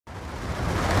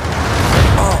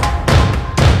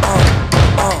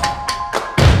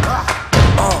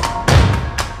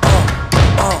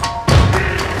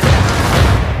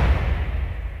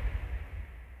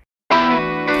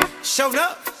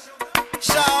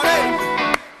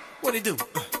what it do.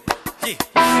 Yeah.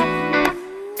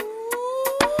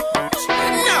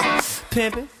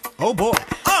 Pimpin'. Oh boy.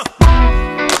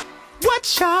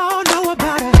 What y'all know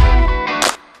about a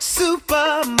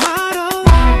supermodel?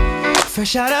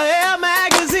 Fresh out of Elle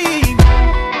magazine.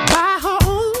 Buy her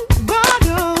own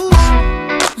bottles.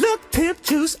 Look, pimp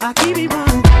juice, I keep it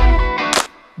one.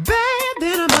 Bad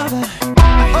than a mother.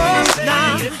 Oh,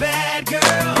 now I need a bad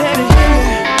girl. Baby,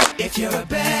 if you're a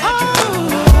bad girl.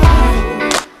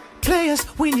 Players,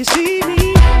 when you see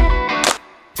me,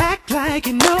 act like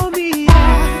you know me.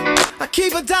 I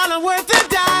keep $1 worth of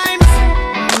dimes.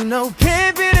 You know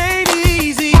pimpin' ain't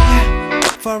easy.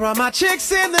 For all my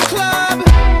chicks in the club,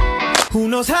 who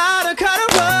knows how to cut a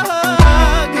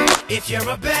rug? If you're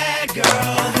a bad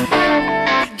girl,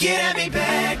 get at me,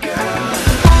 bad girl.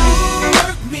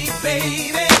 Work me,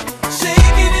 baby,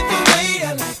 shaking it the way I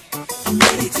like. I'm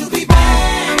ready to be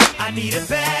bad. I need a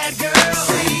bad girl.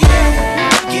 Say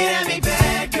yeah, get at me,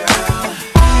 bad girl.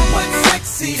 What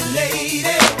sexy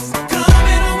ladies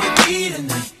coming on with me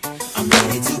tonight? I'm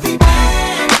ready to be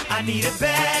bad. I need a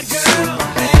bad girl. So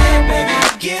bad, baby,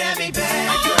 get at me,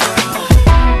 bad girl.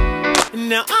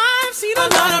 Now I've seen a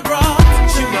lot of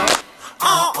broads, you know,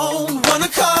 all on one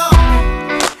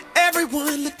accord.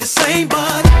 Everyone look the same,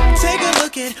 but take a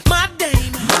look at my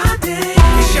dame. My dame.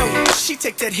 Show she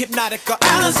take that hypnotic or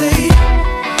Alizé.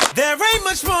 There ain't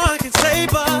much more I can say,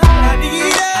 but I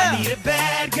need a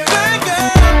bad girl. Bad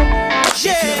girl.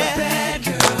 Yeah. If you're a bad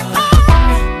girl.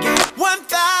 Get 1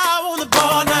 thou on the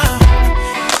bar now.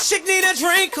 Chick need a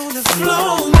drink on the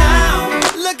floor now.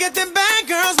 Look at them bad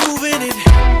girls moving it,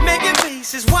 making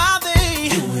faces while they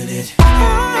doing it.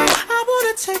 I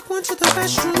wanna take one to the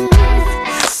restroom.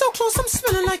 So close, I'm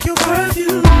smelling like your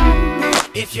perfume.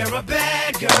 If you're a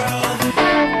bad girl,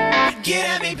 get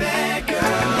at me, bad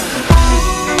girl.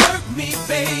 Work me,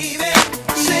 baby,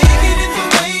 shaking it the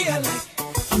way I like.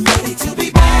 I'm ready to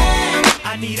be bad.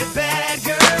 I need a bad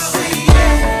girl. Say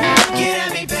yeah, get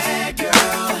at me, bad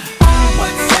girl.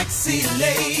 What sexy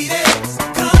ladies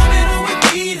coming on with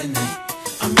me tonight?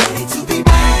 I'm ready to be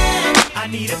bad. I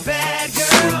need a bad girl.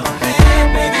 So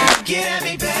bad, baby, get at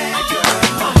me, bad girl.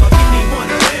 Mama, give me one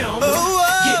of them.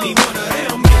 Give me one of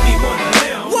them. Give me one of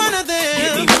them. One of them.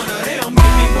 Give me one of them. Give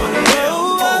me one of them.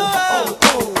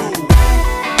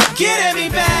 Get at me,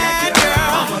 bad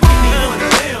girl. Mama, give me one of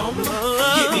them.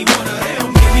 Give me one of them.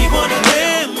 Give me one of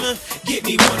them. Give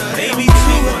me one of them. Maybe Give me 2 or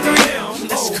one of 3. them.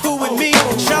 That's cool with me,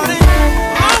 shawty. I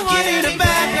need a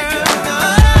bad girl.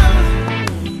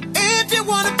 If you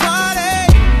wanna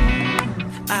party,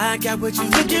 I got what you're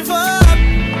looking for.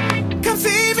 Come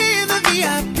see me in the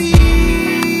VIP.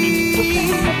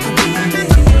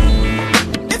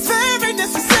 It's very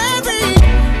necessary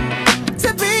to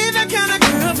be that kind of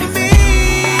girl for me.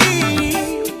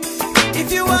 If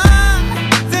you are,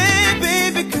 then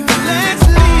baby girl, let's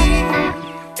leave.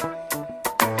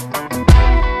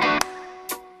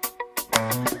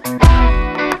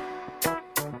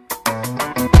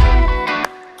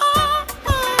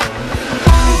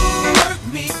 Work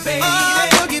me, baby.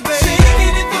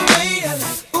 Shaking it the way I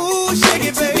like. Ooh, shake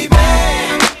it, baby.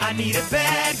 I need a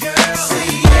bad girl. Say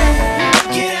yeah,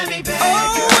 get at me, bad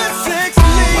girl. What sexy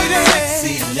What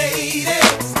sexy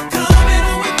ladies coming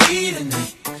on with me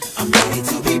tonight? I'm ready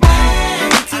to be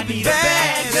bad. I need a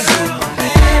bad girl.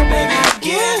 Bad, baby,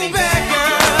 get at me, bad girl.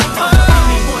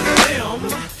 Give me one of them.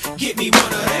 Give me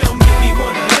one of them. Give me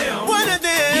one of them. One of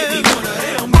them. Give me one of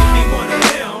them. Give me one of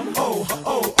them. Oh,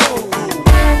 oh, oh, oh.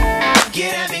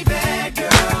 Get at me, bad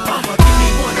girl. Mama, give me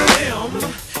one of them.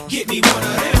 Give me one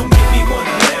of them. Give me one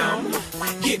of them.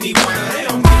 Give me one of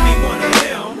them. Give me one of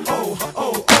them. Oh,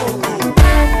 oh, oh, oh.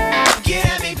 Get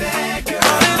at me, bad girl.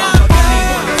 Mama, give me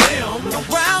one of them.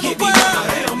 Around the Give me one of world,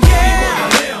 them. Give me one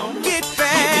of them. get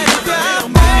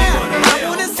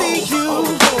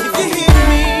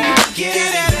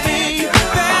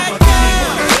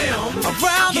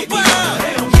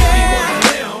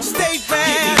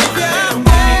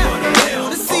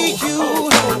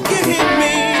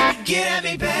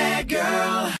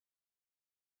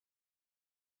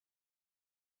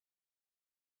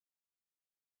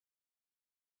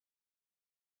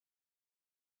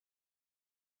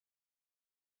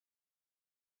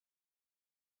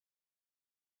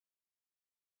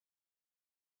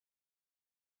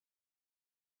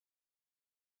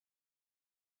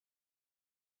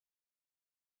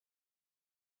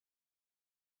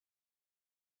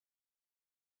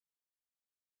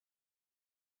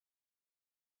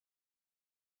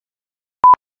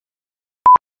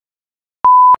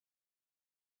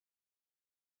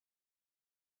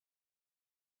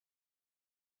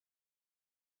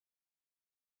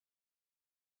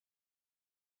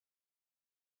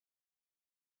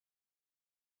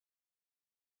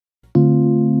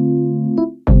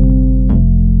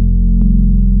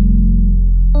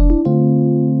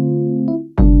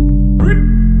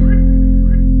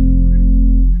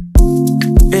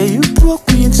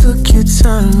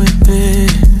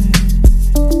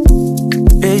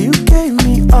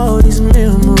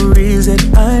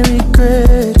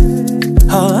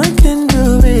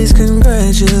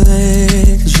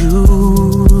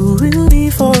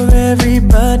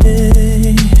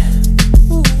everybody.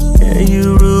 Yeah,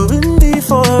 you ruin me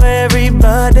for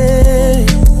everybody.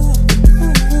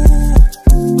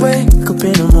 Wake up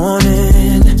in the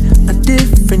morning, a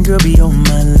different girl be on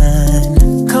my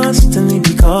line, constantly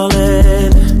be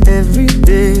calling. Every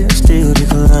day I still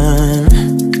decline.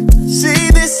 See,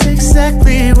 this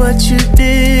exactly what you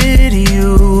did.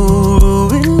 You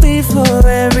ruined me for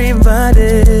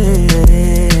everybody.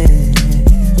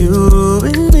 You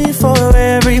ruined me for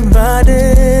everybody.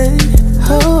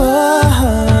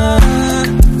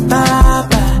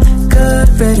 Bye-bye, good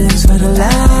riddance for the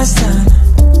last time.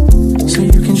 So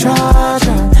you can try,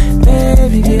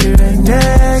 baby, get it right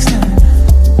next time.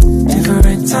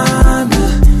 Different time,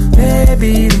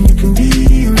 baby, then you can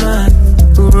be mine.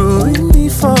 Ruin me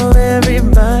for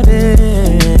everybody.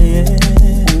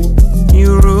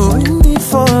 You ruin me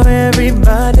for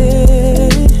everybody.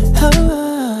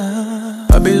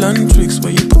 Babylon tricks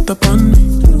where you put up on me.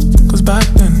 Cause back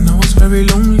then I was very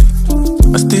lonely.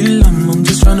 I still am, I'm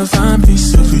just trying to find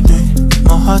peace every day.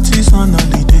 My heart is on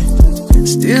holiday.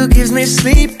 Still gives me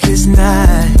sleepless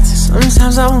nights.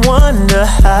 Sometimes I wonder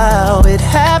how it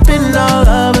happened all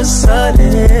of a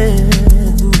sudden.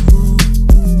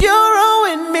 You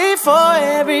ruined me for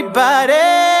everybody.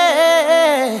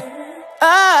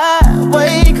 I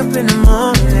wake up in the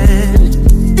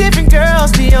morning, different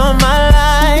girls be on my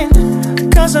line,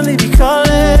 constantly be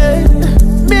calling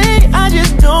me, I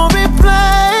just don't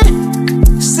reply.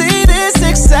 See, this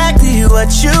exactly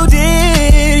what you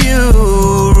did. You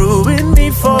ruined me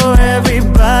for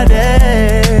everybody.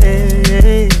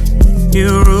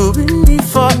 You ruined me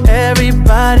for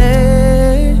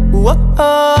everybody. Whoa.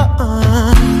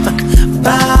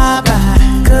 Bye-bye,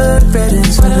 good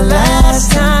riddance for the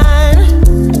last time.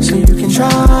 So you can try.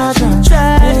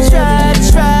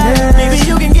 Maybe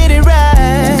you can get it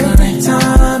right. Right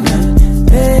time,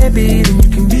 baby,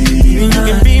 then you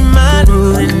can be mine.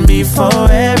 Ruin me for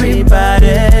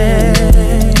everybody.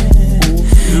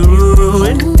 You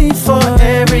ruin me for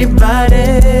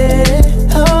everybody.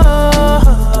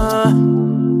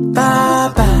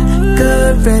 Bye-bye,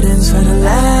 good riddance for the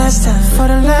last time. For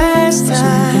the last time. So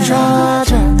you can try.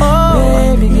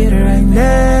 Baby, get it right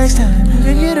next time. You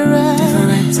can get it right.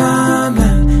 Different time,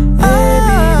 baby,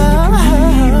 then you can be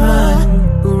mine.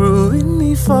 Ruin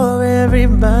me for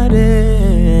everybody.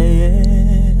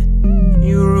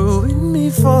 You ruin me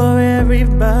for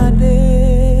everybody.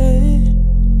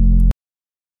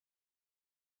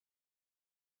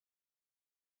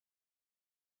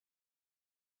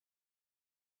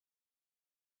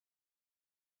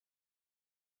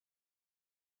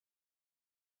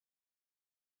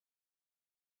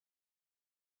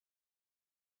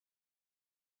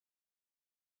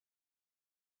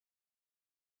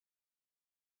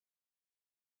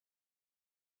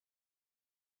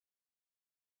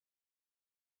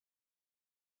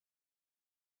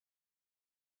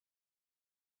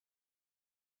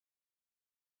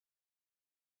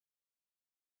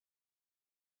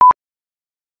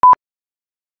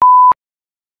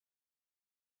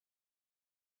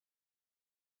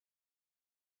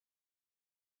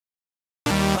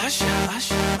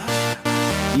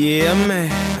 Yeah, man.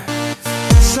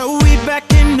 So we back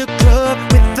in the club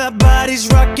with our bodies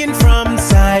rocking from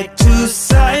side to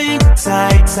side,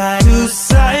 side to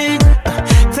side.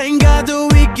 Thank God the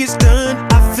week is done.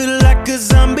 I feel like a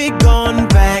zombie gone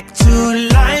back to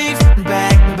life,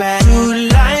 back to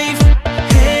life.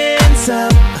 Hands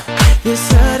up, yeah,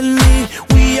 suddenly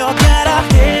we all got our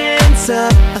hands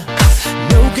up.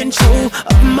 No control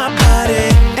of my body.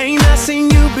 Ain't I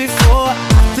seen you before?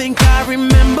 I think I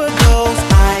remember those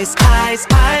eyes.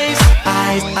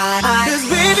 Cause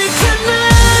baby,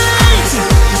 tonight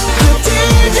the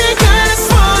DJ got us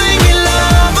falling in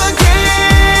love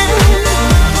again.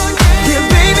 Yeah,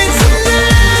 baby,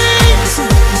 tonight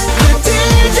the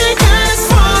DJ got us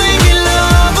falling in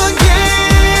love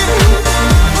again.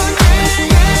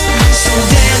 So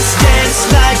dance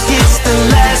like it's the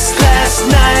last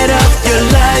night of your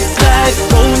life. Life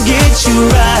won't get you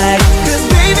right. Cause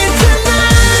baby,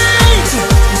 tonight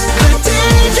the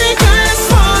DJ got us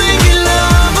falling in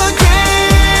love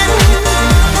again.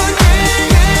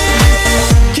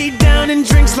 Keep down and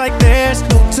drinks like there's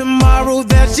no tomorrow.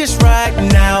 That's just right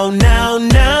now.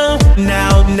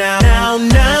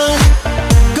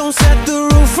 Gonna set the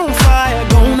roof on fire.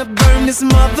 Gonna burn this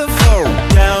motherfucker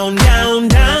down. Come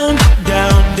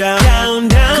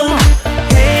on,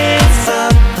 hands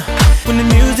up. When the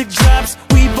music drops,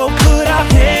 we both put our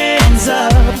hands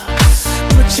up.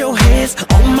 Put your hands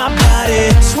on my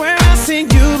body. Swear I've seen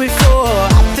you before.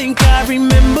 I think I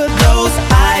remember those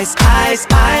eyes. Cause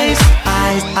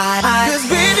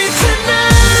baby,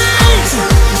 tonight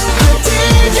the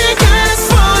DJ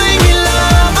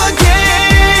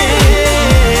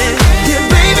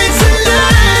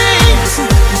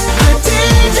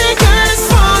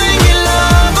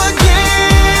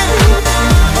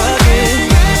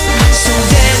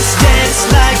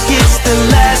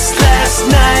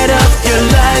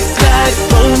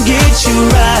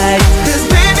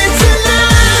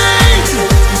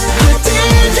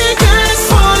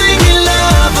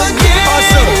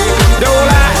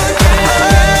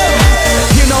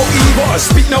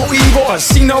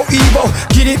see no evil.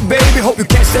 Get it, baby, hope you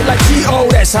catch that like T.O.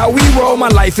 That's how we roll, my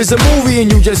life is a movie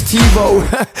and you just TiVo.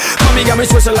 Mommy got me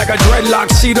twisted like a dreadlock.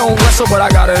 She don't wrestle, but I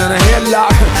got her in a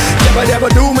headlock. Never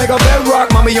do make a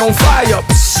bedrock, mommy on fire,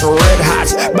 red hot.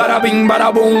 Bada bing,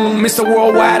 bada boom, Mr.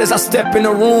 Worldwide as I step in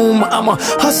the room. I'm a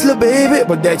hustler, baby,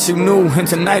 but that you knew. And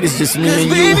tonight is just me and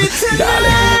you,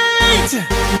 darling.